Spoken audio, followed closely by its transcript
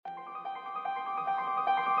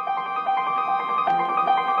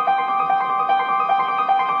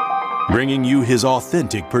bringing you his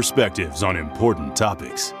authentic perspectives on important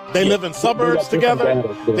topics. They live in suburbs together.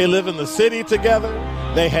 They live in the city together.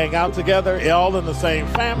 They hang out together, all in the same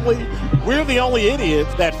family. We're the only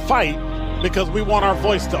idiots that fight because we want our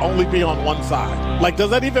voice to only be on one side. Like, does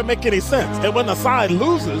that even make any sense? And when the side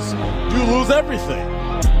loses, you lose everything.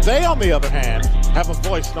 They, on the other hand, have a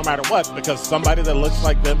voice no matter what, because somebody that looks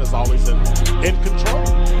like them is always in control.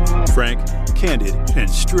 Frank, candid, and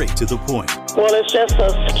straight to the point. Well, it's just a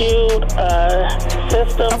skewed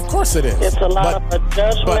system. Of course it is. It's a lot of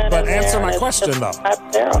adjustment. But answer my question, though.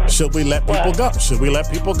 Should we let people go? Should we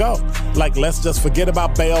let people go? Like, let's just forget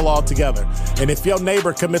about bail altogether. And if your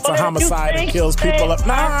neighbor commits a homicide and kills people,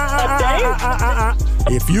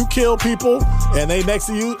 if you kill people and they next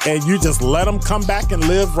to you and you just let them come back and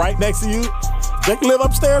live right next to you, they can live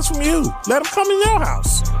upstairs from you. Let them come in your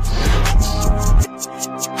house.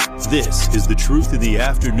 This is The Truth in the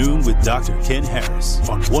Afternoon with Dr. Ken Harris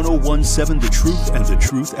on 101.7 The Truth and The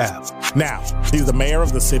Truth app. Now, he's the mayor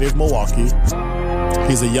of the city of Milwaukee.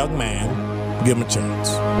 He's a young man. Give him a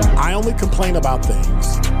chance. I only complain about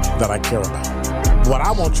things that I care about. What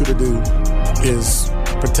I want you to do is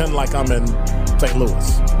pretend like I'm in St.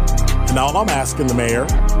 Louis. And all I'm asking the mayor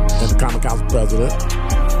and the Common Council president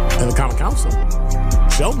and the Common Council,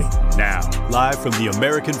 show me. Now, live from the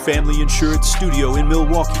American Family Insurance Studio in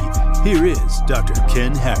Milwaukee, here is Dr.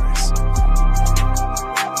 Ken Harris.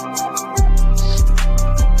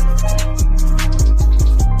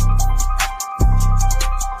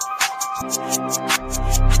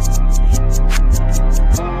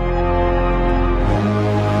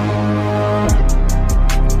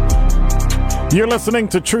 You're listening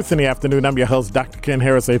to Truth in the Afternoon. I'm your host, Dr. Ken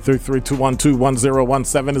Harris.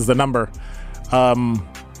 833-212-1017 is the number.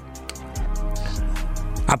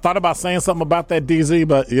 I thought about saying something about that, DZ,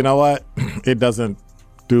 but you know what? It doesn't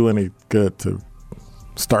do any good to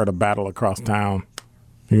start a battle across town.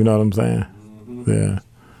 You know what I'm saying? Yeah.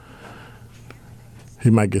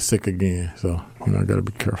 He might get sick again, so I got to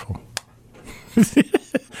be careful.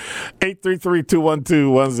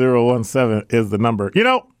 833-212-1017 is the number. You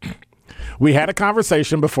know, we had a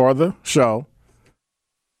conversation before the show,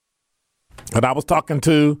 and I was talking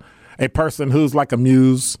to a person who's like a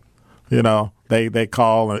muse. You know, they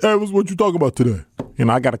call and, hey, what you talking about today? You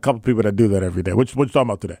know, I got a couple people that do that every day. What you talking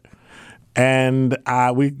about today? And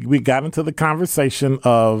we got into the conversation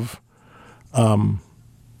of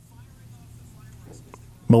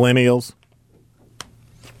millennials.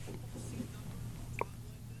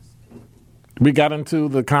 We got into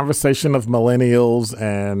the conversation of millennials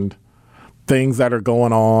and things that are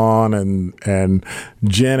going on and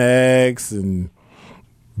Gen X and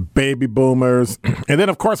baby boomers. And then,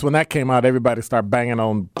 of course, when that came out, everybody started banging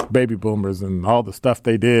on baby boomers and all the stuff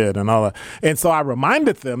they did and all that. And so I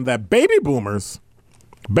reminded them that baby boomers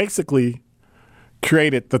basically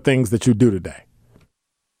created the things that you do today.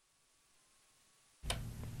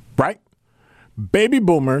 Right? Baby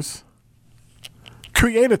boomers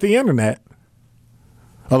created the internet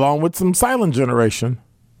along with some silent generation.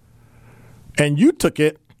 And you took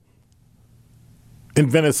it,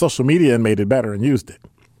 invented social media and made it better and used it,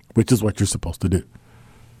 which is what you're supposed to do.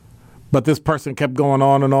 But this person kept going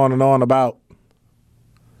on and on and on about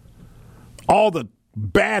all the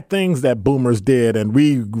bad things that boomers did. And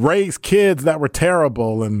we raised kids that were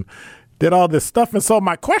terrible and did all this stuff. And so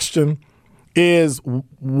my question is,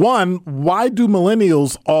 one, why do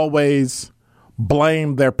millennials always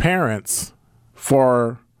blame their parents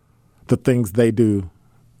for the things they do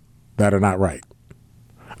that are not right?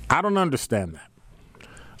 I don't understand that.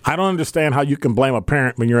 I don't understand how you can blame a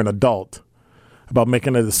parent when you're an adult about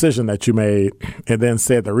making a decision that you made and then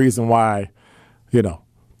say the reason why, you know,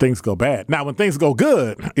 things go bad. Now, when things go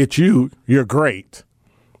good, it's you're great.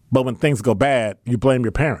 But when things go bad, you blame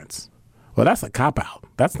your parents. Well, that's a cop-out.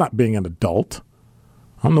 That's not being an adult.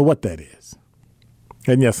 I don't know what that is.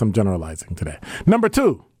 And yes, I'm generalizing today. Number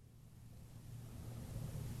two,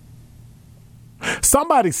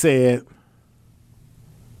 somebody said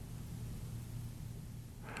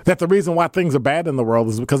that the reason why things are bad in the world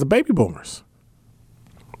is because of baby boomers.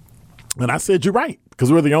 And I said, you're right,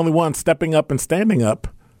 because we're the only ones stepping up and standing up.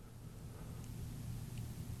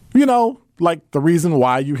 You know, like the reason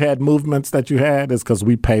why you had movements that you had is because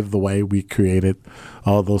we paved the way. We created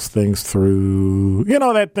all those things through, you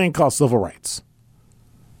know, that thing called civil rights.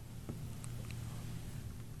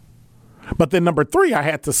 But then number three, I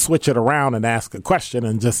had to switch it around and ask a question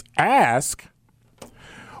and just ask,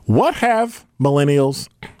 what have millennials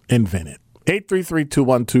invented?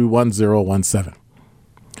 833-212-1017.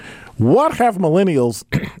 What have millennials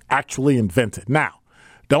actually invented? Now,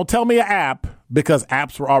 don't tell me an app because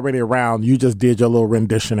apps were already around, you just did your little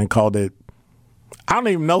rendition and called it. I don't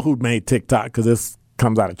even know who made TikTok because this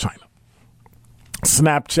comes out of China.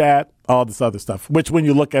 Snapchat, all this other stuff, which when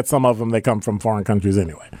you look at some of them, they come from foreign countries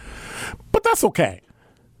anyway. But that's okay.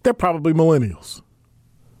 They're probably millennials.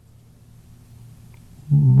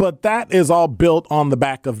 But that is all built on the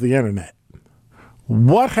back of the internet.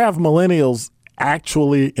 What have millennials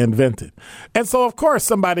actually invented? And so, of course,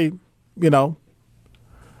 somebody,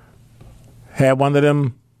 had one of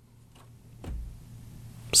them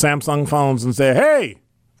Samsung phones and said, hey,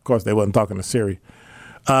 of course, they wasn't talking to Siri.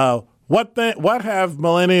 What have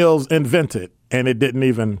millennials invented? And it didn't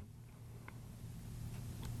even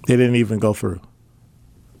go through.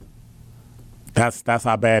 That's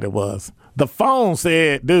how bad it was. The phone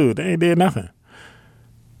said, dude, they ain't did nothing.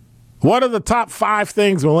 What are the top 5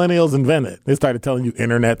 things millennials invented? They started telling you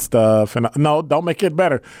internet stuff. And no, don't make it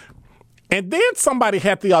better. And then somebody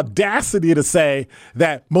had the audacity to say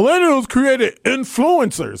that millennials created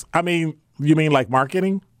influencers. I mean, you mean like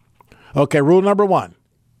marketing? Okay, rule number 1.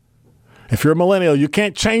 If you're a millennial, you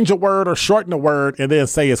can't change a word or shorten a word and then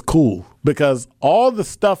say it's cool. Because all the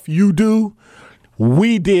stuff you do,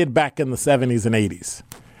 we did back in the 70s and 80s.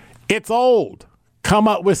 It's old. Come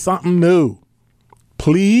up with something new.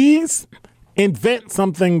 Please invent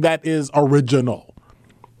something that is original.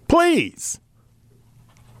 Please.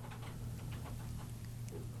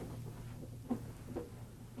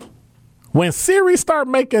 When Siri start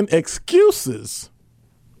making excuses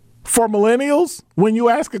for millennials, when you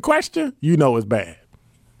ask a question, you know it's bad.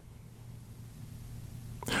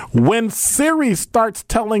 When Siri starts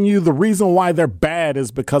telling you the reason why they're bad is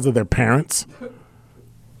because of their parents,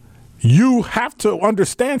 you have to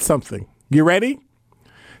understand something. You ready?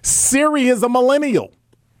 Siri is a millennial.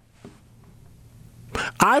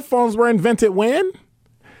 iPhones were invented when?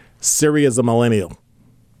 Siri is a millennial.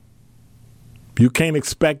 You can't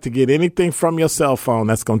expect to get anything from your cell phone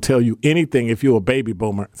that's going to tell you anything if you're a baby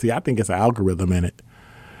boomer. See, I think it's an algorithm in it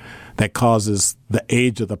that causes the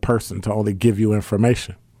age of the person to only give you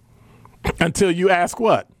information. Until you ask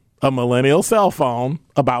what? A millennial cell phone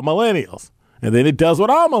about millennials. And then it does what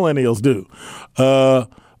all millennials do.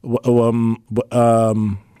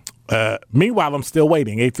 Meanwhile, I'm still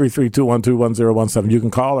waiting. 833-212-1017. You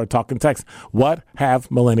can call or talk and text. What have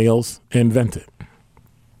millennials invented?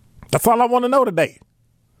 That's all I want to know today.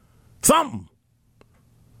 Something.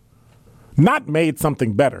 Not made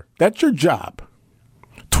something better. That's your job.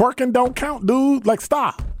 Twerking don't count, dude. Like,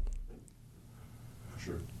 stop.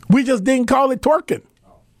 Sure. We just didn't call it twerking.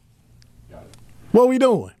 Oh. Got it. What are we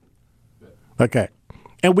doing? Yeah. Okay.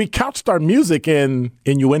 And we couched our music in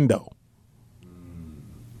innuendo.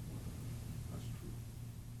 That's true.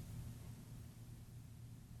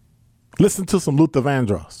 Listen to some Luther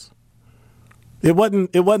Vandross. It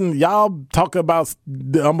wasn't y'all talk about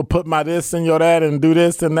I'm gonna put my this in your that and do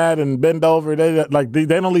this and that and bend over. They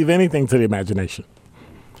don't leave anything to the imagination.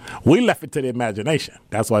 We left it to the imagination.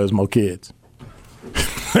 That's why there's more kids.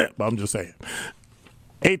 But I'm just saying.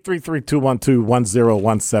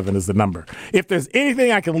 833-212-1017 is the number. If there's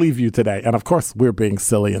anything I can leave you today, and of course we're being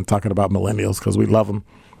silly and talking about millennials because we love them.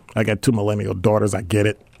 I got 2 millennial daughters. I get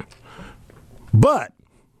it. But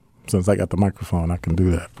since I got the microphone, I can do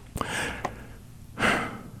that.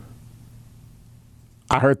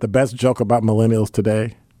 I heard the best joke about millennials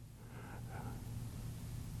today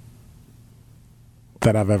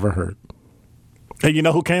that I've ever heard. And you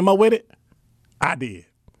know who came up with it? I did.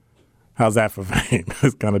 How's that for fame?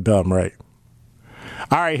 It's kind of dumb, right?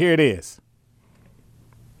 All right, here it is.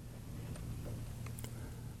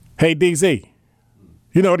 Hey, DZ,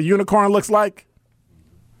 you know what a unicorn looks like?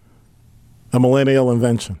 A millennial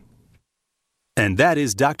invention. And that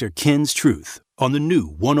is Dr. Ken's Truth on the new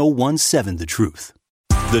 1017 The Truth.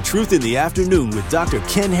 The Truth in the Afternoon with Dr.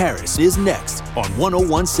 Ken Harris is next on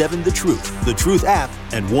 1017 The Truth, The Truth app,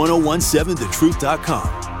 and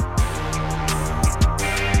 1017thetruth.com.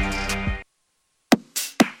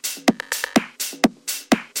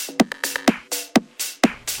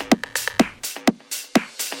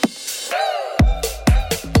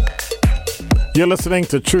 You're listening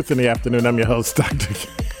to Truth in the Afternoon. I'm your host, Dr.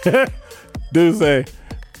 Ken. Dude say,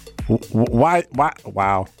 why?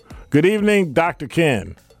 Wow. Good evening, Dr.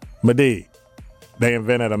 Ken. Madi, they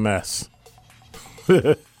invented a mess.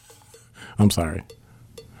 I'm sorry.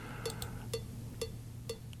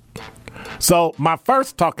 So my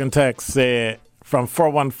first talking text said from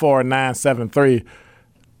 414-973,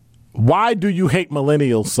 why do you hate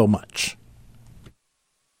millennials so much?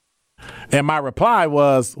 And my reply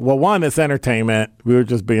was, well, one, it's entertainment. We were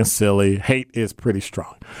just being silly. Hate is pretty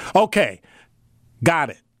strong. Okay, got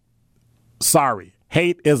it. Sorry.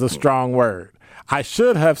 Hate is a strong word. I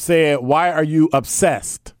should have said, why are you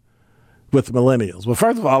obsessed with millennials? Well,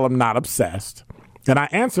 first of all, I'm not obsessed. And I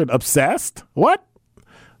answered, obsessed? What?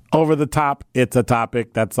 Over the top. It's a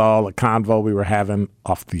topic. That's all, a convo we were having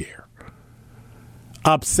off the air.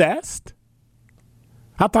 Obsessed?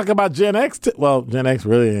 I'll talk about Gen X too. Well, Gen X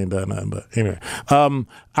really ain't done nothing, but anyway. I'll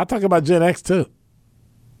talk about Gen X too.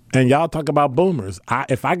 And y'all talk about boomers.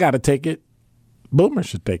 If I got to take it, boomers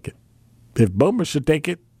should take it. If boomers should take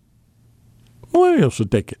it, millennials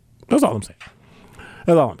should take it. That's all I'm saying.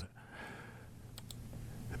 That's all I'm saying.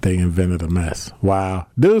 They invented a mess. Wow.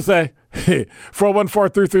 Dude say,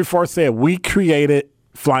 414-334 said, we created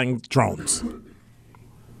flying drones.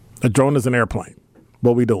 A drone is an airplane.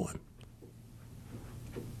 What we doing?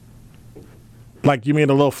 Like, you mean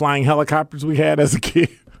the little flying helicopters we had as a kid?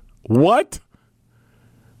 What?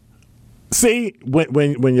 See, when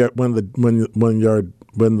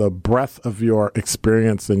the breadth of your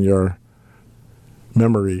experience and your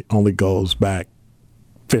memory only goes back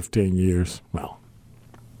 15 years, well,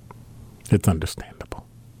 it's understandable.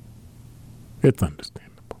 It's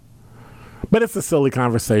understandable. But it's a silly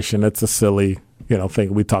conversation. It's a silly,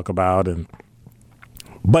 thing we talk about,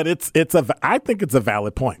 but I think it's a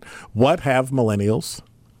valid point. What have millennials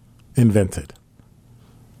invented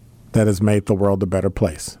that has made the world a better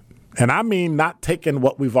place? And I mean not taking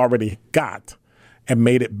what we've already got and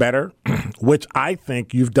made it better, which I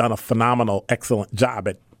think you've done a phenomenal, excellent job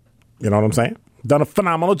at. You know what I'm saying? Done a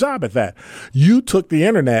phenomenal job at that. You took the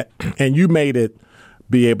internet and you made it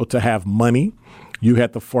be able to have money. You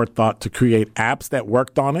had the forethought to create apps that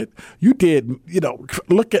worked on it. You did,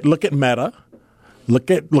 look at Meta, look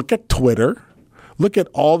at Twitter, look at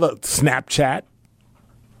all the Snapchat,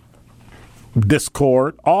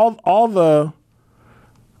 Discord, all the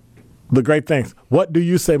great things. What do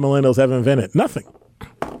you say millennials have invented? Nothing.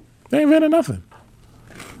 They invented nothing.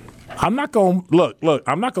 I'm not going to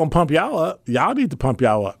I'm not going to pump y'all up. Y'all need to pump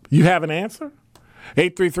y'all up. You have an answer?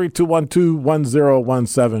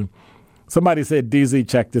 833-212-1017. Somebody said, DZ,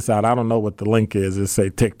 check this out. I don't know what the link is. It say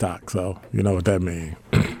TikTok, so you know what that means.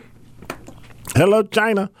 Hello,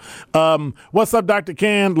 China. What's up, Dr.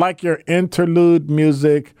 Ken? Like your interlude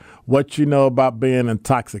music, what you know about being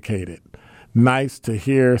intoxicated. Nice to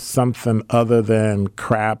hear something other than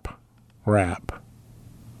crap rap.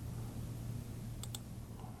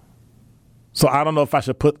 So I don't know if I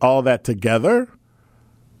should put all that together,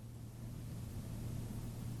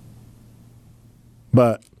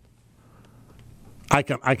 but I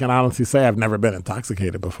can honestly say I've never been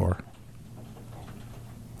intoxicated before.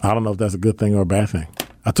 I don't know if that's a good thing or a bad thing.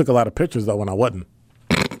 I took a lot of pictures though when I wasn't.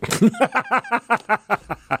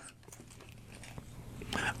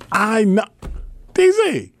 I know,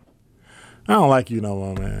 DZ. I don't like you no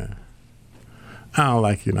more, man. I don't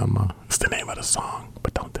like you no more. It's the name of the song,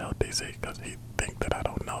 but don't tell DZ because he think that I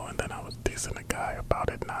don't know. And then I was teasing the guy about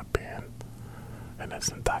it not being, and it's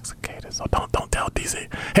intoxicated. So don't tell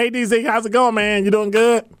DZ. Hey DZ, how's it going, man? You doing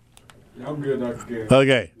good? Yeah, I'm good, Dr. Ken.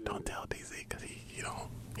 Okay. Don't tell DZ because he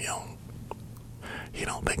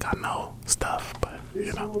don't think I know stuff, but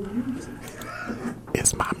it's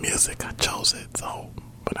my music. I chose it, so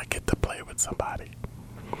when I get to play with somebody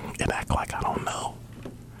and act like I don't know,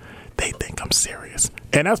 they think I'm serious.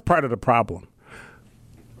 And that's part of the problem.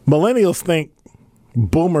 Millennials think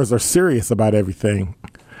boomers are serious about everything.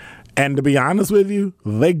 And to be honest with you,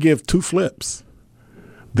 they give two flips.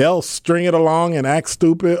 They'll string it along and act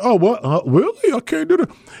stupid. Oh, what? Really? I can't do that.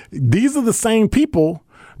 These are the same people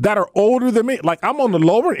that are older than me. Like, I'm on the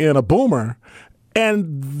lower end of boomer,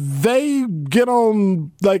 and they get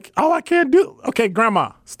on like, oh, I can't do it. Okay,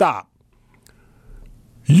 grandma, stop.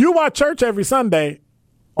 You watch church every Sunday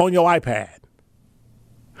on your iPad.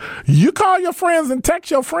 You call your friends and text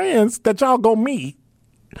your friends that y'all go meet,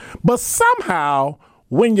 but somehow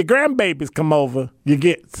when your grandbabies come over, you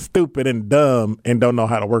get stupid and dumb and don't know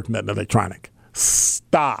how to work nothing electronic.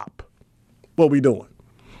 Stop. What we doing?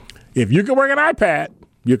 If you can work an iPad,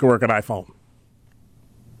 you can work an iPhone.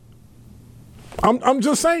 I'm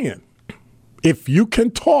just saying. If you can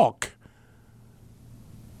talk,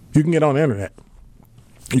 you can get on the internet.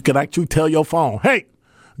 You can actually tell your phone, hey,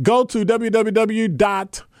 go to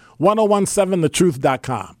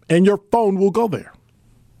www.1017thetruth.com and your phone will go there.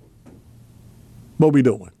 What we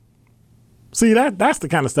doing? See, that's the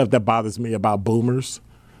kind of stuff that bothers me about boomers.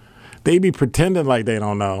 They be pretending like they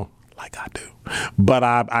don't know, like I do. But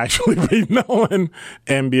I actually be knowing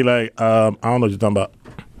and be like, I don't know what you're talking about.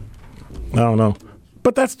 I don't know.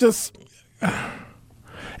 But that's just,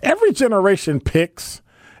 every generation picks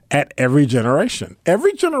at every generation.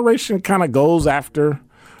 Every generation kind of goes after,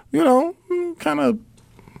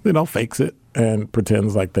 fakes it and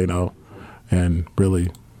pretends like they know. And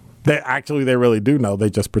really, they really do know. They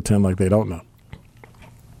just pretend like they don't know.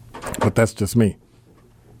 But that's just me.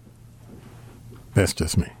 That's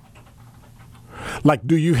just me. Like,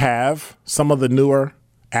 do you have some of the newer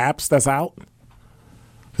apps that's out?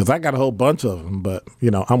 Because I got a whole bunch of them, but,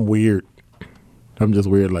 I'm weird. I'm just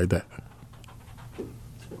weird like that.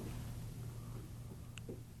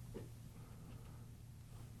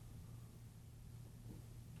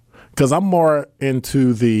 Because I'm more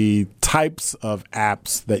into the types of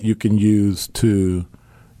apps that you can use to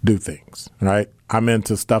do things, right? I'm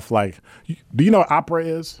into stuff like, do you know what Opera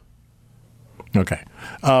is? Okay.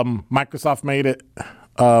 Microsoft made it,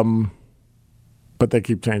 but they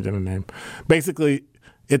keep changing the name. Basically,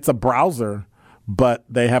 it's a browser, but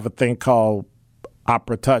they have a thing called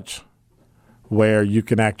Opera Touch where you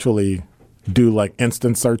can actually do like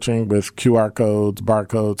instant searching with QR codes,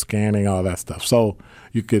 barcode scanning, all that stuff. So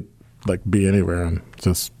you could like be anywhere and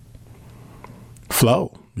just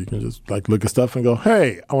flow. You can just like look at stuff and go,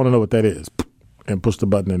 hey, I want to know what that is. And push the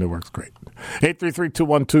button and it works great.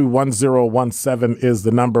 833-212-1017 is the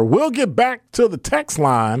number. We'll get back to the text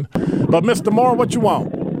line. But Mr. Moore, what you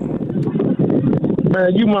want?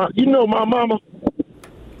 Man, you know my mama.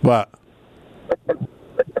 What?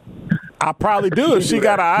 I probably do if she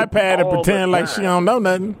got an iPad and pretend like she don't know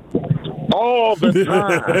nothing. All the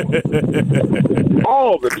time.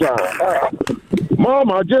 All the time.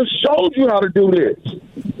 Mama, I just showed you how to do this.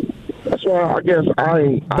 That's why I guess I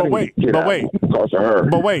ain't. But wait. Because of her.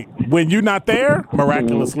 But wait, when you're not there,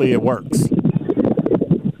 miraculously it works.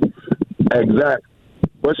 Exactly.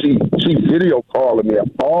 But she video calling me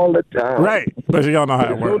all the time. Right, but she don't know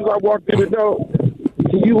how it works. As soon as I walked in the door,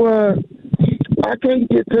 I can't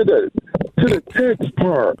get to the text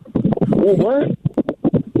part. Well, what?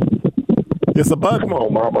 It's a button. Come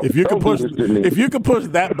on, Mama. If you can push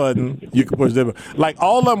that button, you can push that. Like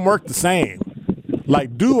all of them work the same.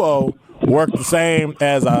 Like Duo worked the same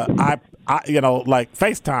as like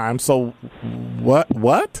FaceTime. So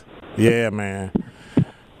what? Yeah, man.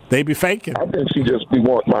 They be faking. I think she just be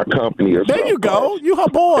wanting my company or something. There you go. You her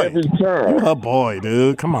boy. Every time. You her boy,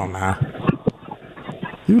 dude. Come on now.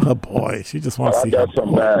 You her boy. She just wants to see. I got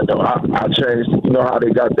something bad though. I changed. You know how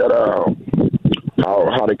they got that?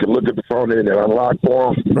 How they could look at the phone and unlock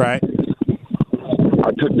for them. Right.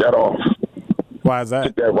 I took that off. Why is that?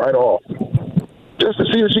 Took that right off. Just to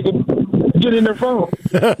see if she could get in their phone.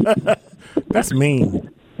 That's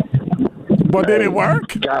mean. But did it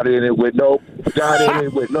work? Got in it with no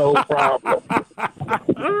problem.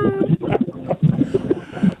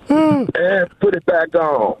 And put it back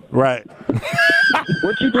on. Right.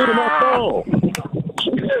 What you do to my phone?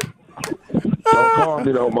 Don't call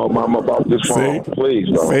me no more, Mama, about this phone. Please,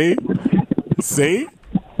 don't. See?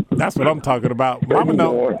 That's what I'm talking about. Mama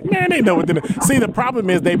know. Man, they know what to do. See, the problem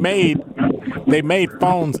is they made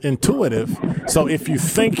phones intuitive. So if you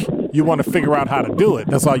think you want to figure out how to do it,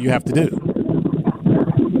 that's all you have to do.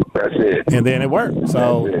 That's it. And then it worked.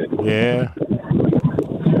 So, yeah.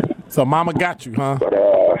 So Mama got you, huh? But,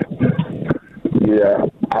 yeah.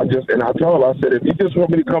 I told her, I said, if you just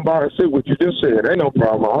want me to come by and sit what you just said, ain't no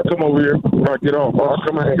problem. I'll come over here when I get off. I'll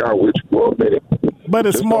come hang out with you for a minute. But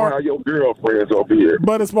it's just more how your girlfriends over here.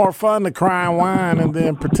 But it's more fun to cry and whine and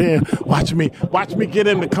then pretend. Watch me get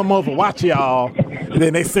him to come over. Watch y'all. And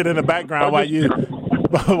then they sit in the background while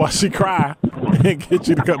she cry and get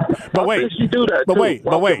you to come. But wait, I think she do that. But too. wait.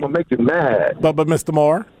 I'm gonna make you mad. But Mr.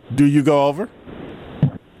 Moore, do you go over?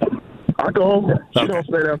 I go over. She Okay. don't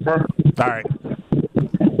say that first. All right.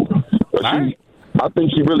 I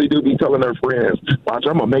think she really do be telling her friends, watch,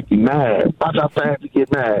 I'm going to make you mad. Watch how fast you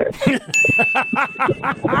get mad.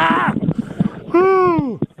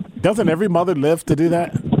 Doesn't every mother live to do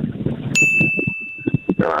that?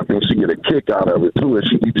 And I think she get a kick out of it, too. And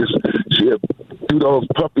she'll do those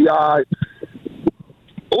puppy eyes.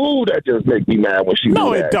 Ooh, that just make me mad when she do that.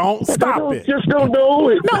 No, it don't. Stop it. Just don't do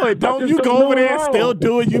it. No, it don't. You go over there and still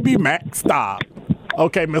do it. You be mad. Stop.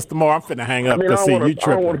 Okay, Mr. Moore, I'm finna hang up to see you tripping.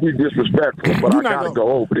 I don't want to be disrespectful, but I gotta go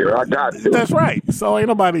over there. I got to. That's right. So ain't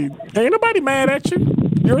nobody mad at you.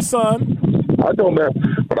 Your son. I don't know,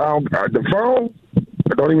 but the phone.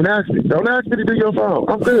 Don't even ask me. Don't ask me to do your phone.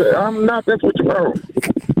 I'm good. I'm not that with your phone.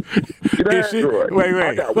 Wait.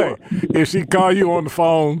 If she call you on the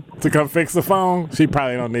phone to come fix the phone, she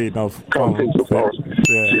probably don't need no phone. Come fix the phone.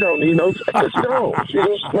 Yeah. She don't need no. She don't. She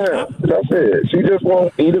just snap. That's it. She just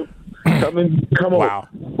won't need it. Come on.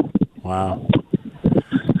 Wow.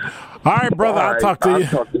 All right, brother. I'll talk to you.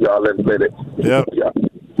 I'll talk to y'all in a minute. Yep.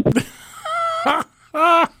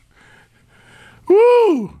 Yeah.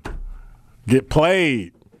 Woo! Get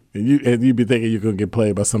played. And you be thinking you're going to get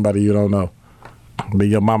played by somebody you don't know. Be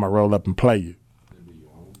your mama roll up and play you.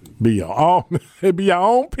 Be your own. It be your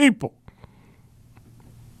own people.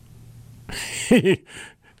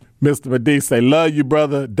 Mr. Medee say, love you,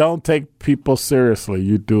 brother. Don't take people seriously.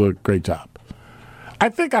 You do a great job. I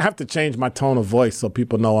think I have to change my tone of voice so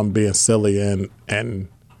people know I'm being silly and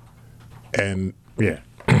yeah.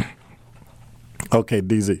 Okay,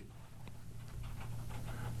 DZ.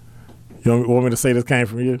 You want me to say this came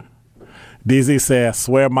from you? DZ said, I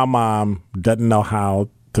swear my mom doesn't know how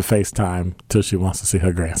to FaceTime till she wants to see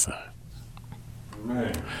her grandson.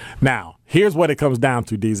 Man. Now, here's what it comes down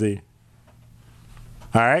to, DZ.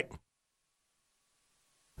 All right?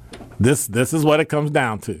 This is what it comes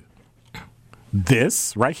down to.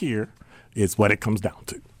 This right here is what it comes down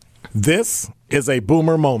to. This is a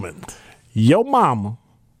boomer moment. Your mama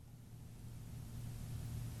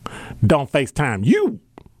don't FaceTime you.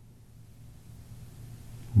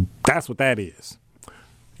 That's what that is.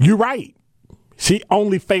 You're right. She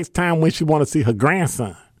only FaceTime when she want to see her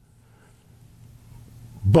grandson.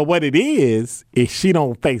 But what it is she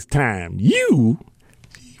don't FaceTime you.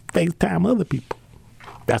 She FaceTime other people.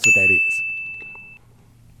 That's what that is.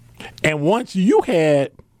 And once you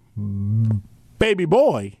had baby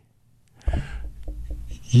boy,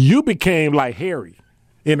 you became like Harry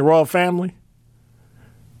in the royal family.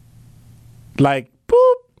 Like,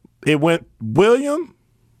 boop, it went William,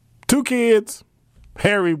 2 kids.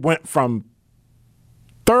 Harry went from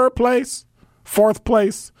 3rd place, 4th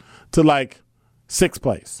place to like 6th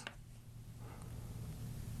place.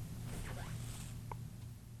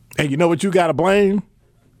 And you know what you got to blame?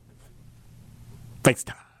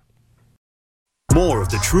 FaceTime. More of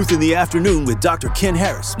The Truth in the Afternoon with Dr. Ken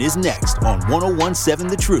Harris is next on 1017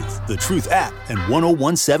 The Truth, The Truth app, and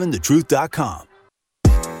 1017thetruth.com.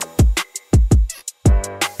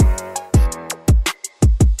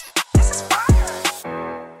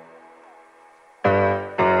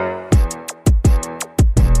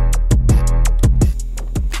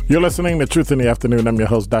 You're listening to Truth in the Afternoon. I'm your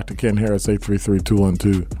host, Dr. Ken Harris.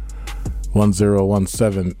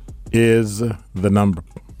 833-212-1017 is the number.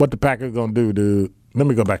 What the Packers going to do, dude? Let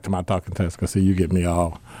me go back to my talking test because, see, you get me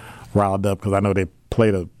all riled up because I know they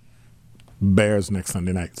play the Bears next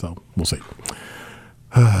Sunday night, so we'll see.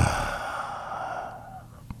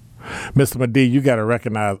 Mr. Medee, you got to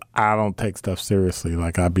recognize I don't take stuff seriously.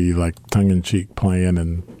 Like, I be, like, tongue-in-cheek playing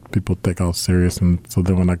and people take all serious. And so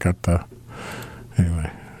then when I got the –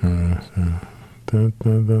 anyway –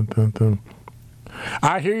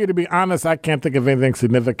 I hear you. To be honest, I can't think of anything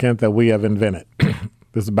significant that we have invented.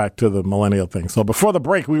 This is back to the millennial thing. So before the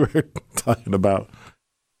break, we were talking about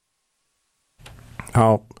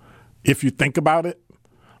how, if you think about it,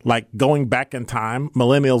 like going back in time,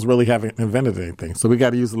 millennials really haven't invented anything. So we got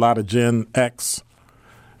to use a lot of Gen X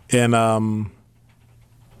in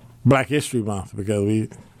Black History Month because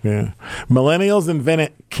millennials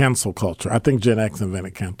invented cancel culture. I think Gen X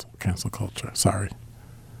invented cancel culture. Sorry.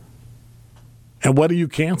 And what do you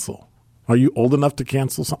cancel? Are you old enough to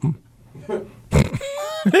cancel something?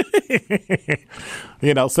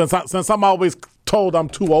 You know, since I'm always told I'm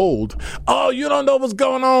too old. Oh, you don't know what's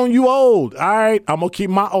going on. You old. All right. I'm going to keep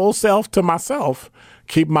my old self to myself.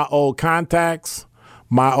 Keep my old contacts,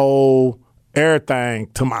 my old everything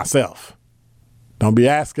to myself. Don't be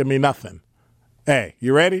asking me nothing. Hey,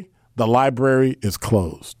 you ready? The library is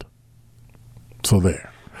closed. So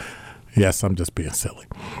there. Yes, I'm just being silly.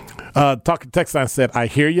 Talking text line said, I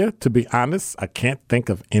hear you. To be honest, I can't think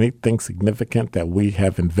of anything significant that we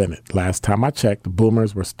have invented. Last time I checked, the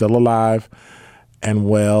boomers were still alive and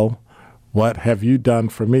well. What have you done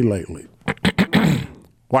for me lately?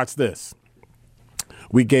 Watch this.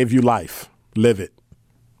 We gave you life. Live it.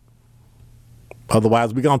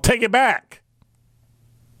 Otherwise, we're going to take it back.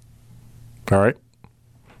 All right?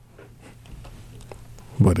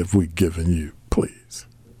 What have we given you? Please.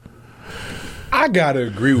 I got to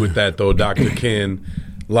agree with that, though, Dr. Ken.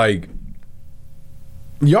 Like,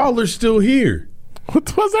 y'all are still here. What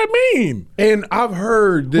does that mean? And I've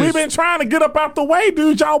heard this. We've been trying to get up out the way,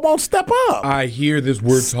 dude. Y'all won't step up. I hear this.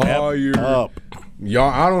 We're tired. Up. Y'all,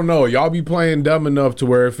 I don't know. Y'all be playing dumb enough to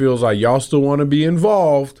where it feels like y'all still want to be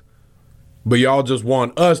involved, but y'all just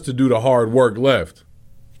want us to do the hard work left.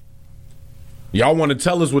 Y'all want to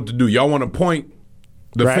tell us what to do. Y'all want to point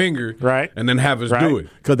the finger and then have us do it.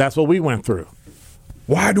 Because that's what we went through.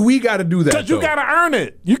 Why do we got to do that? Because you got to earn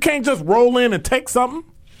it. You can't just roll in and take something.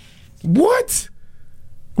 What?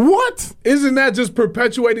 Isn't that just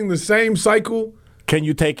perpetuating the same cycle? Can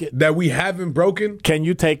you take it? That we haven't broken? Can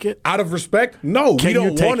you take it? Out of respect? No, we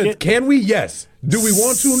don't want it. Can we? Yes. Do we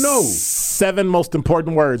want to? No. 7 most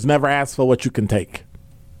important words. Never ask for what you can take.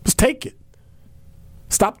 Just take it.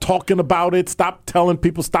 Stop talking about it. Stop telling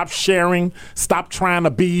people. Stop sharing. Stop trying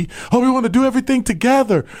to be, we want to do everything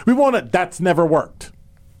together. We want to. That's never worked.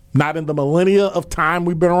 Not in the millennia of time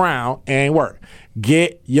we've been around. Ain't work.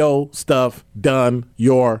 Get your stuff done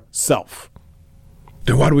yourself.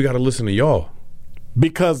 Then why do we got to listen to y'all?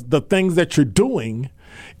 Because the things that you're doing,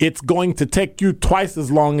 it's going to take you twice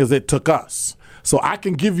as long as it took us. So I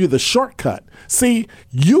can give you the shortcut. See,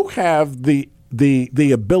 you have the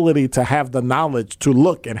ability to have the knowledge to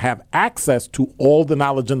look and have access to all the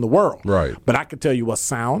knowledge in the world. Right. But I can tell you what's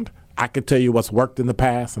sound. I can tell you what's worked in the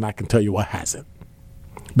past, and I can tell you what hasn't.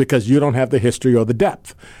 Because you don't have the history or the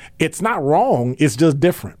depth. It's not wrong. It's just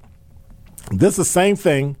different. This is the same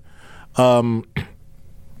thing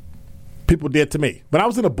people did to me. When I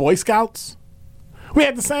was in the Boy Scouts, we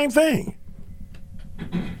had the same thing.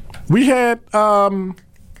 We had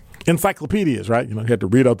encyclopedias, right? You had to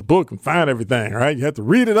read out the book and find everything, right? You had to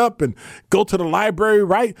read it up and go to the library,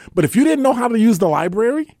 right? But if you didn't know how to use the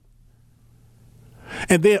library,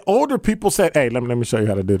 and then older people said, hey, let me show you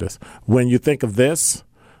how to do this. When you think of this,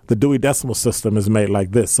 the Dewey Decimal System is made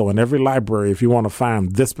like this. So in every library, if you want to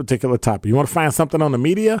find this particular topic, you want to find something on the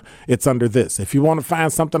media, it's under this. If you want to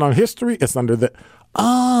find something on history, it's under that.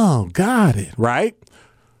 Oh, got it, right?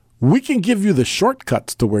 We can give you the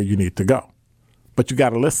shortcuts to where you need to go, but you got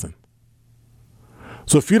to listen.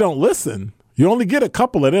 So if you don't listen, you only get a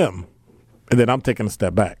couple of them, and then I'm taking a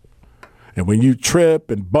step back. And when you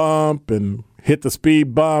trip and bump and hit the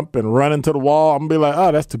speed bump and run into the wall, I'm going to be like,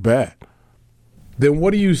 oh, that's too bad. Then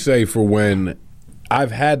what do you say for when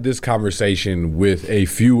I've had this conversation with a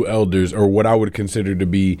few elders, or what I would consider to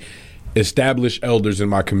be established elders in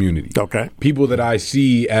my community? Okay. People that I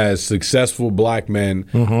see as successful black men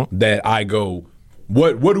that I go,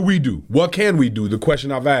 what do we do? What can we do? The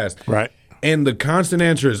question I've asked. Right. And the constant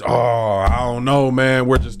answer is, I don't know, man.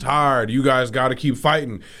 We're just tired. You guys got to keep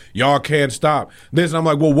fighting. Y'all can't stop this. And I'm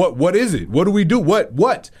like, well, what is it? What do we do?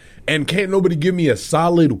 What? And can't nobody give me a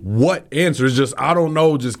solid what answer. It's just, I don't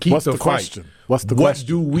know. Just keep the fight. Question? What's the what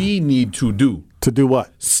question? What do we need to do? To do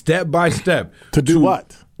what? Step by step. To do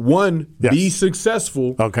what? One, be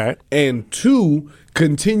successful. Okay. And two,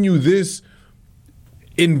 continue this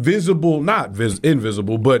invisible, not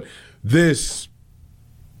invisible, but this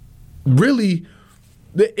really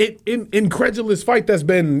incredulous fight that's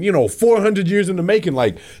been 400 years in the making.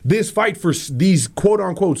 Like this fight for these quote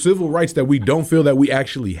unquote civil rights that we don't feel that we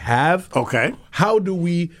actually have. Okay. How do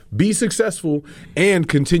we be successful and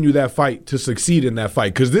continue that fight to succeed in that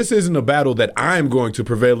fight? Because this isn't a battle that I'm going to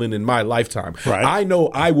prevail in my lifetime. Right. I know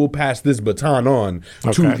I will pass this baton on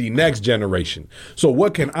to the next generation. So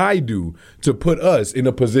what can I do to put us in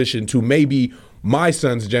a position to maybe my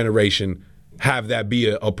son's generation have that be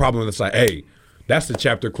a problem that's like, hey, that's the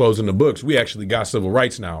chapter closing the books. We actually got civil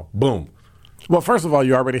rights now. Boom. Well, first of all,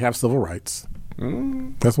 you already have civil rights.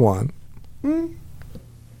 That's one.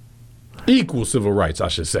 Equal civil rights, I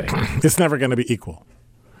should say. It's never going to be equal.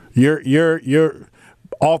 You're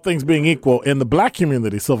all things being equal, in the black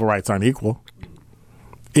community, civil rights aren't equal.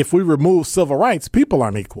 If we remove civil rights, people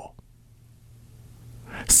aren't equal.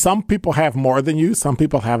 Some people have more than you. Some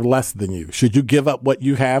people have less than you. Should you give up what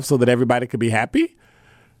you have so that everybody could be happy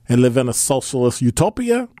and live in a socialist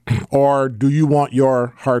utopia? Or do you want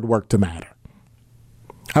your hard work to matter?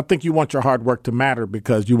 I think you want your hard work to matter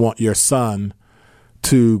because you want your son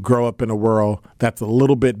to grow up in a world that's a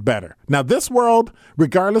little bit better. Now, this world,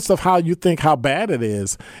 regardless of how you think how bad it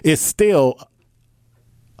is still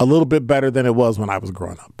a little bit better than it was when I was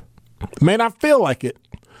growing up. It may not feel like it,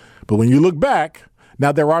 but when you look back,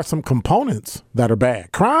 now there are some components that are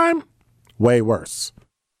bad. Crime, way worse.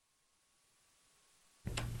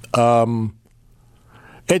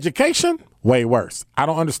 Education, way worse. I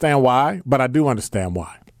don't understand why, but I do understand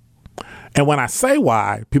why. And when I say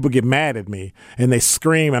why, people get mad at me and they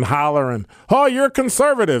scream and holler and, oh, you're a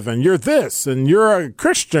conservative and you're this and you're a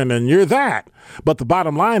Christian and you're that. But the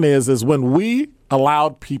bottom line is when we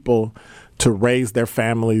allowed people to raise their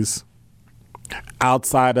families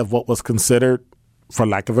outside of what was considered, for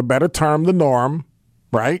lack of a better term, the norm,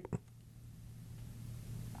 right?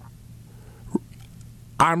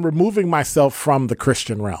 I'm removing myself from the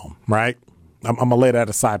Christian realm, right? I'm going to lay that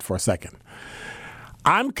aside for a second.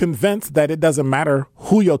 I'm convinced that it doesn't matter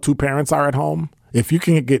who your two parents are at home. If you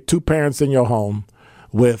can get two parents in your home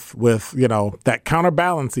with that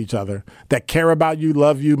counterbalance each other, that care about you,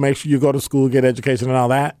 love you, make sure you go to school, get education and all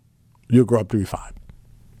that, you'll grow up to be fine.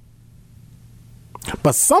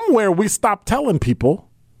 But somewhere we stopped telling people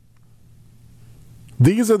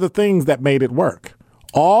these are the things that made it work.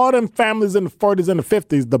 All them families in the 40s and the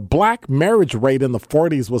 50s, the black marriage rate in the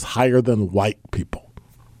 40s was higher than white people.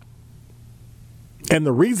 And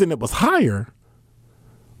the reason it was higher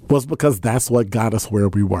was because that's what got us where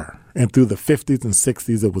we were. And through the 50s and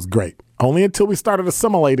 60s, it was great. Only until we started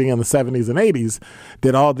assimilating in the 70s and 80s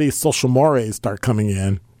did all these social mores start coming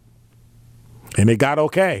in. And it got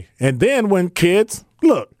okay. And then when kids,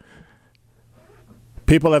 look,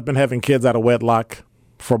 people have been having kids out of wedlock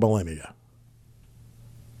for millennia.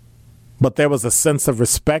 But there was a sense of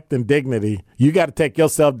respect and dignity. You got to take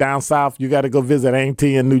yourself down south. You got to go visit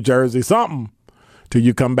Auntie in New Jersey, something, till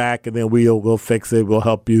you come back, and then we'll fix it. We'll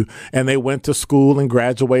help you. And they went to school and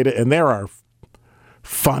graduated. And there are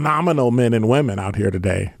phenomenal men and women out here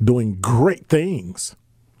today doing great things,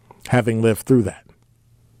 having lived through that.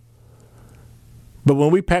 But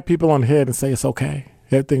when we pat people on the head and say it's okay,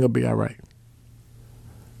 everything will be all right,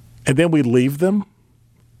 and then we leave them,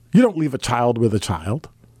 you don't leave a child with a child.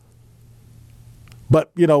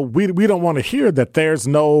 But, we don't want to hear that there's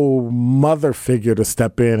no mother figure to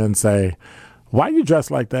step in and say, why are you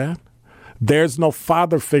dressed like that? There's no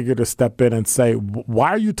father figure to step in and say,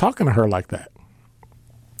 why are you talking to her like that?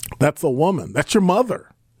 That's a woman. That's your mother.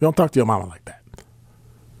 You don't talk to your mama like that.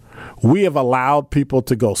 We have allowed people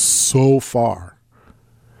to go so far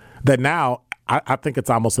that now I think it's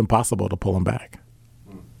almost impossible to pull them back.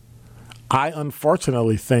 I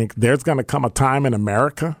unfortunately think there's going to come a time in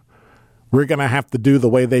America we're going to have to do the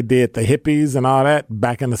way they did the hippies and all that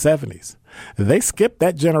back in the 70s. They skipped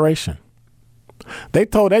that generation. They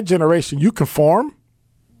told that generation, you conform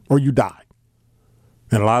or you die.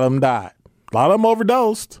 And a lot of them died. A lot of them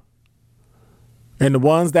overdosed. And the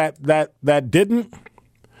ones that didn't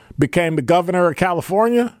became the governor of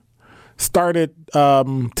California, started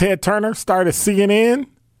Ted Turner, started CNN.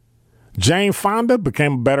 Jane Fonda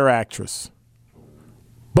became a better actress.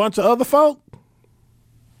 Bunch of other folk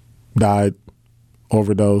died,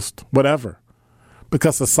 overdosed, whatever.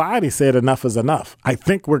 Because society said enough is enough. I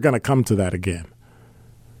think we're going to come to that again.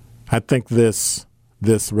 I think this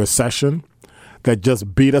recession that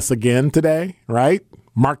just beat us again today, right?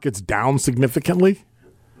 Markets down significantly,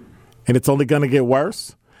 and it's only going to get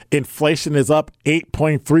worse. Inflation is up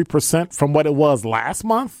 8.3% from what it was last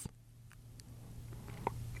month.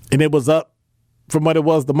 And it was up from what it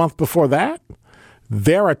was the month before that.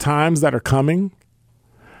 There are times that are coming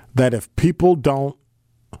that if people don't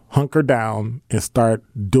hunker down and start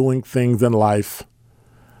doing things in life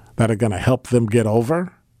that are going to help them get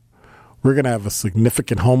over, we're going to have a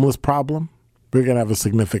significant homeless problem. We're going to have a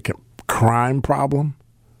significant crime problem.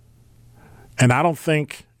 And I don't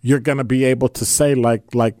think you're going to be able to say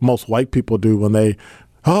like most white people do when they,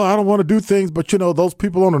 I don't want to do things, but those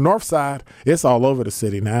people on the north side, it's all over the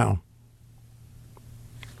city now.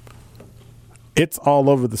 It's all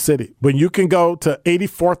over the city. When you can go to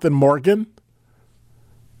 84th and Morgan,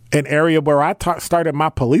 an area where I started my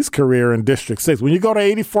police career in District 6. When you go to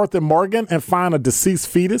 84th and Morgan and find a deceased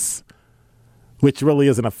fetus, which really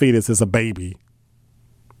isn't a fetus, it's a baby,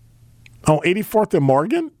 on 84th and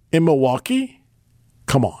Morgan in Milwaukee,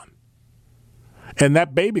 come on. And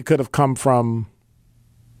that baby could have come from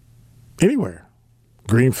anywhere,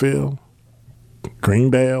 Greenfield,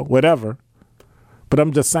 Greendale, whatever. But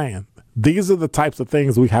I'm just saying, these are the types of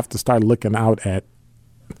things we have to start looking out at.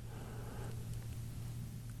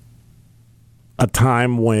 A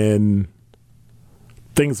time when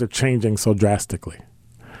things are changing so drastically.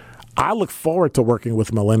 I look forward to working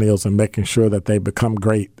with millennials and making sure that they become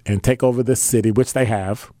great and take over this city, which they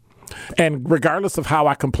have. And regardless of how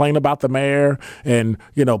I complain about the mayor and,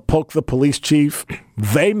 poke the police chief,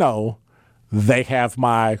 they know they have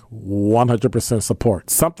my 100% support.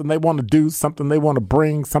 Something they want to do, something they want to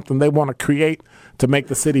bring, something they want to create to make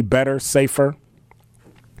the city better, safer,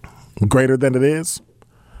 greater than it is.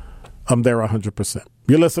 I'm there 100%.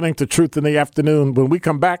 You're listening to Truth in the Afternoon. When we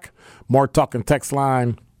come back, more talking text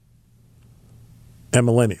line and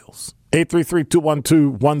millennials.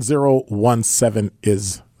 833-212-1017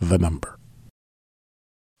 is the number.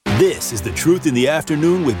 This is the Truth in the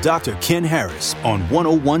Afternoon with Dr. Ken Harris on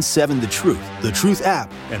 1017 The Truth, The Truth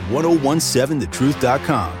app, and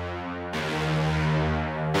 1017thetruth.com.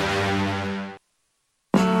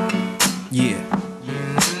 Yeah.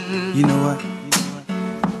 You know what?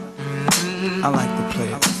 I like to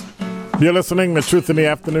play it. You're listening to Truth in the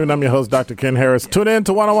Afternoon. I'm your host, Dr. Ken Harris. Tune in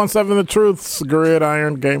to 1017 The Truth's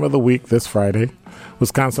Gridiron Game of the Week this Friday.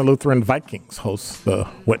 Wisconsin Lutheran Vikings host the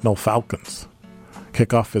Whitnall Falcons.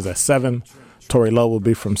 Kickoff is at 7. Tory Lowe will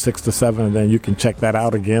be from 6 to 7, and then you can check that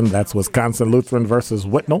out again. That's Wisconsin Lutheran versus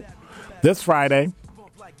Whitnall. This Friday,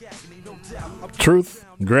 Truth,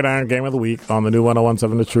 Gridiron Game of the Week on the new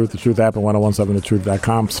 1017 The Truth, the Truth app, and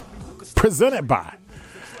 1017thetruth.com. Presented by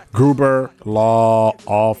Gruber Law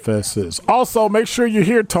Offices. Also, make sure you're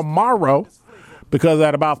here tomorrow because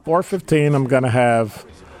at about 4:15, I'm going to have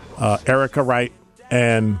Erica Wright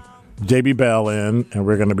and JB Bell in, and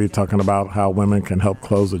we're going to be talking about how women can help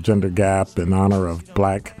close the gender gap in honor of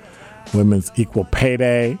Black Women's Equal Pay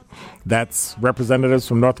Day. That's representatives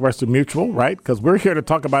from Northwestern Mutual, right? Because we're here to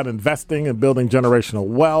talk about investing and building generational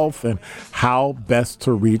wealth and how best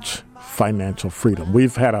to reach financial freedom.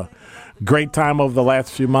 We've had a great time over the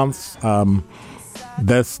last few months.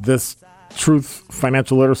 This Truth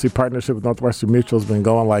Financial Literacy Partnership with Northwestern Mutual has been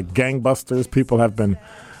going like gangbusters. People have been,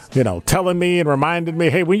 telling me and reminding me,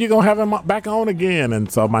 hey, when you going to have him back on again?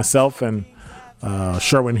 And so myself and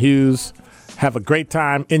Sherwin Hughes have a great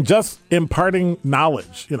time in just imparting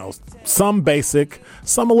knowledge, some basic,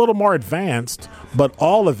 some a little more advanced, but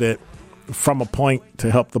all of it from a point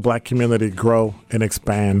to help the Black community grow and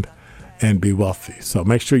expand and be wealthy. So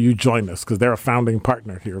make sure you join us because they're a founding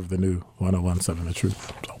partner here of the new 1017 The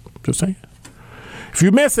Truth. So just saying. If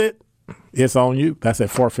you miss it, it's on you. That's at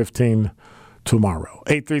 4:15 tomorrow.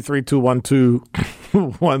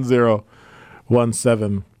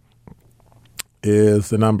 833-212-1017 is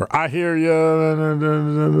the number. I hear you.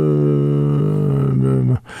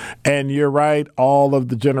 And you're right. All of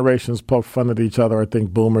the generations poke fun at each other. I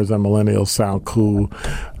think boomers and millennials sound cool,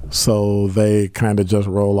 so they kind of just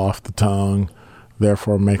roll off the tongue,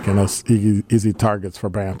 therefore making us easy targets for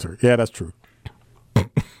banter. Yeah, that's true.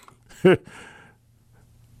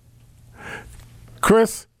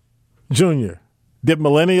 Chris Jr., did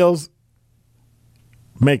millennials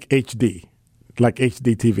make HD, like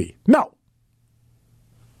HD TV? No.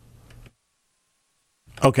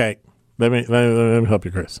 Okay, let me help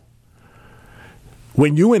you, Chris.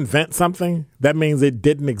 When you invent something, that means it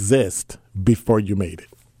didn't exist before you made it,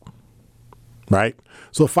 right?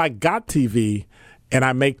 So if I got TV and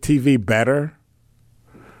I make TV better,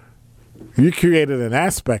 you created an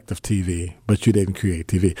aspect of TV, but you didn't create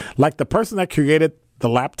TV. Like the person that created the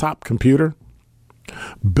laptop computer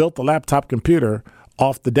built the laptop computer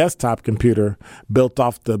off the desktop computer, built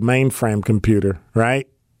off the mainframe computer, right?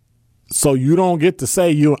 So you don't get to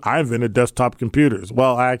say I invented desktop computers.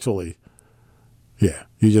 Well, actually, yeah,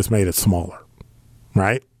 you just made it smaller,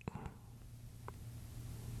 right?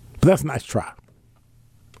 But that's a nice try.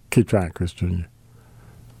 Keep trying, Chris Jr.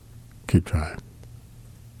 Keep trying.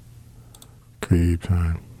 Keep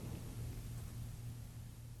trying.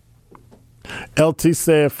 LT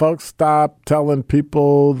said, folks, stop telling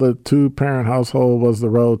people the two-parent household was the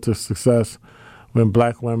road to success. When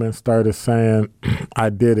Black women started saying, I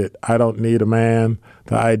did it, I don't need a man,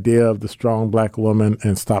 the idea of the strong Black woman,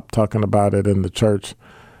 and stop talking about it in the church.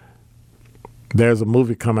 There's a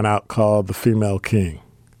movie coming out called The Female King.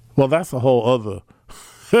 Well, that's a whole other.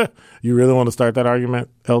 You really want to start that argument,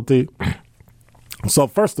 LT? So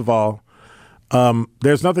first of all,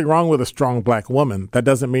 there's nothing wrong with a strong Black woman. That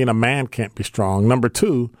doesn't mean a man can't be strong. Number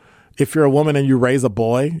two, if you're a woman and you raise a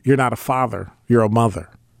boy, you're not a father, you're a mother.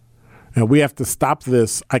 And we have to stop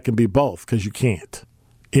this. I can be both, because you can't.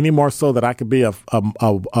 Any more so that I could be a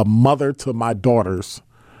mother to my daughters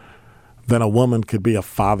than a woman could be a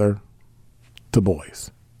father to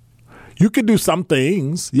boys. You could do some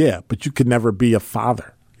things, yeah, but you could never be a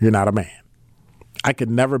father. You're not a man. I could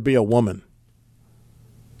never be a woman,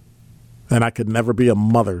 and I could never be a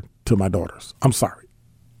mother to my daughters. I'm sorry.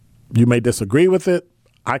 You may disagree with it.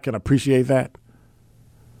 I can appreciate that.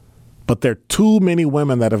 But there are too many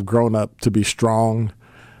women that have grown up to be strong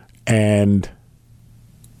and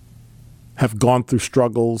have gone through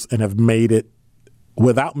struggles and have made it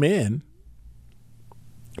without men.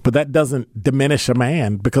 But that doesn't diminish a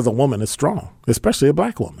man because a woman is strong, especially a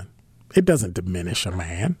Black woman. It doesn't diminish a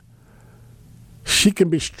man. She can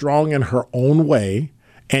be strong in her own way,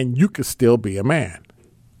 and you can still be a man.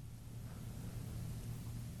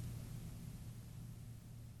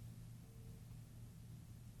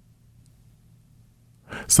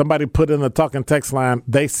 Somebody put in the talking text line,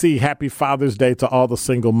 they see Happy Father's Day to all the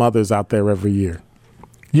single mothers out there every year.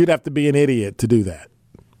 You'd have to be an idiot to do that.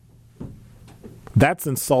 That's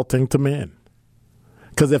insulting to men.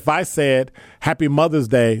 Because if I said Happy Mother's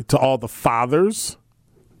Day to all the fathers,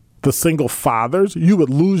 the single fathers, you would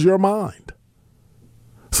lose your mind.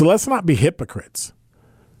 So let's not be hypocrites.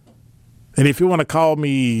 And if you want to call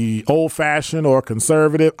me old-fashioned or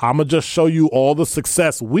conservative, I'm going to just show you all the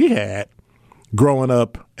success we had growing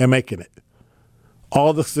up and making it.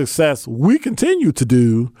 All the success we continue to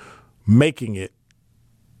do making it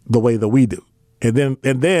the way that we do. And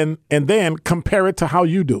then compare it to how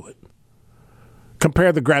you do it.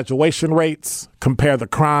 Compare the graduation rates, compare the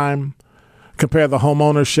crime, compare the home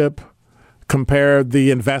ownership, compare the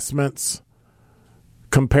investments,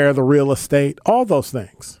 compare the real estate, all those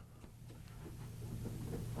things.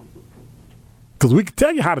 Because we can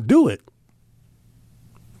tell you how to do it.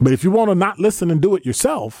 But if you want to not listen and do it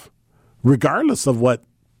yourself, regardless of what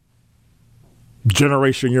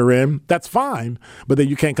generation you're in, that's fine. But then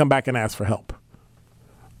you can't come back and ask for help.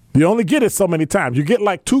 You only get it so many times. You get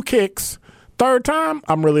like 2 kicks. Third time,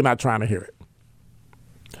 I'm really not trying to hear it.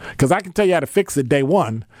 Because I can tell you how to fix it day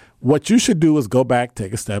one. What you should do is go back,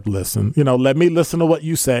 take a step, listen. Let me listen to what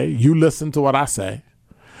you say. You listen to what I say.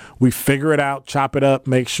 We figure it out, chop it up,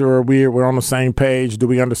 make sure we're on the same page. Do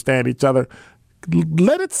we understand each other?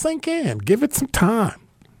 Let it sink in. Give it some time.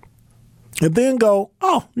 And then go,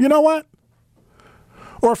 oh, you know what?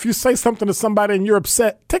 Or if you say something to somebody and you're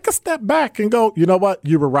upset, take a step back and go, you know what?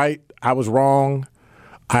 You were right. I was wrong.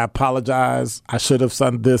 I apologize. I should have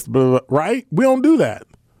done this, blah, blah, right? We don't do that.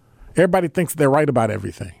 Everybody thinks they're right about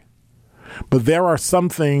everything. But there are some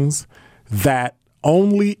things that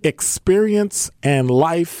only experience and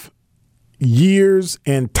life, years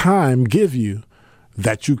and time give you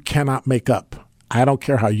that you cannot make up. I don't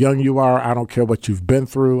care how young you are. I don't care what you've been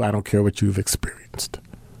through. I don't care what you've experienced.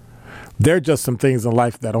 There are just some things in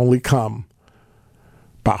life that only come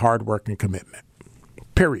by hard work and commitment,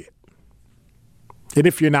 period. And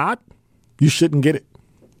if you're not, you shouldn't get it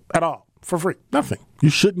at all for free. Nothing.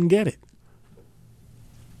 You shouldn't get it.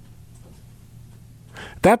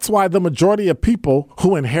 That's why the majority of people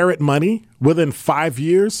who inherit money within 5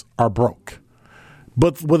 years are broke.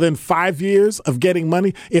 But within 5 years of getting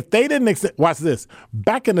money, if they didn't, watch this.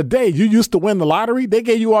 Back in the day, you used to win the lottery. They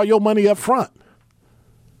gave you all your money up front.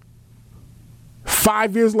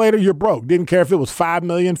 5 years later, you're broke. Didn't care if it was 5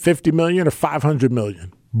 million, 50 million, or 500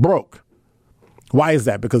 million. Broke. Why is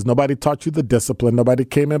that? Because nobody taught you the discipline. Nobody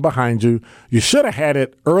came in behind you. You should have had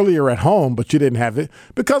it earlier at home, but you didn't have it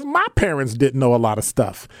because my parents didn't know a lot of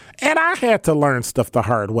stuff. And I had to learn stuff the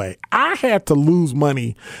hard way. I had to lose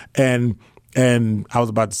money and I was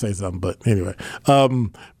about to say something, but anyway,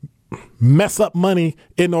 mess up money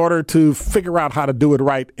in order to figure out how to do it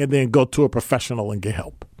right and then go to a professional and get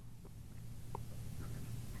help.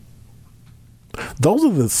 Those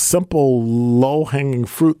are the simple, low-hanging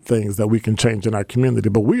fruit things that we can change in our community.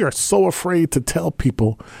 But we are so afraid to tell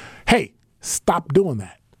people, hey, stop doing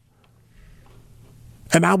that.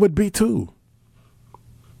 And I would be too.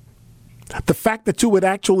 The fact that you would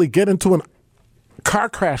actually get into a car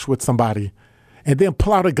crash with somebody and then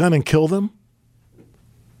pull out a gun and kill them.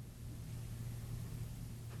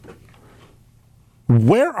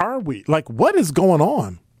 Where are we? Like, what is going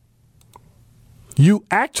on? You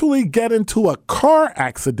actually get into a car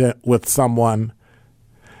accident with someone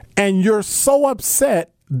and you're so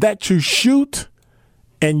upset that you shoot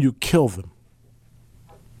and you kill them.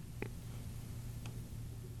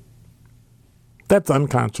 That's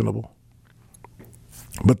unconscionable.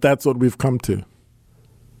 But that's what we've come to.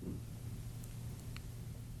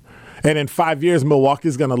 And in 5 years,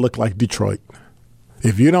 Milwaukee's going to look like Detroit.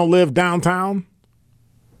 If you don't live downtown,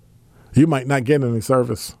 you might not get any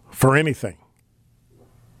service for anything.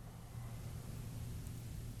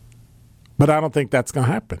 But I don't think that's going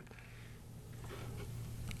to happen.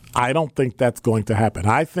 I don't think that's going to happen.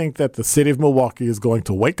 I think that the city of Milwaukee is going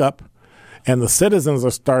to wake up and the citizens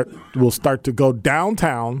will start to go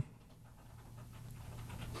downtown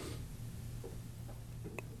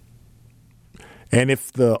and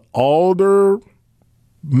if the older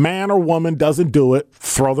man or woman doesn't do it,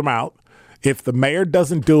 throw them out. If the mayor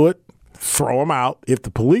doesn't do it, throw them out. If the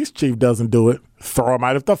police chief doesn't do it, throw them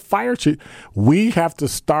out. If the fire chief, we have to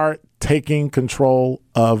start taking control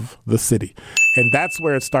of the city. And that's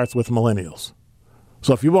where it starts with millennials.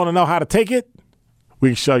 So if you want to know how to take it, we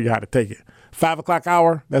can show you how to take it. 5 o'clock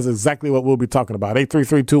hour, that's exactly what we'll be talking about.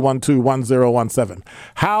 833-212-1017.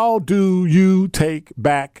 How do you take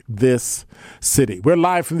back this city? We're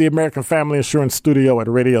live from the American Family Insurance Studio at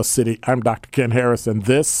Radio City. I'm Dr. Ken Harris, and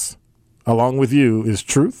this, along with you, is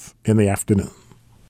Truth in the Afternoon.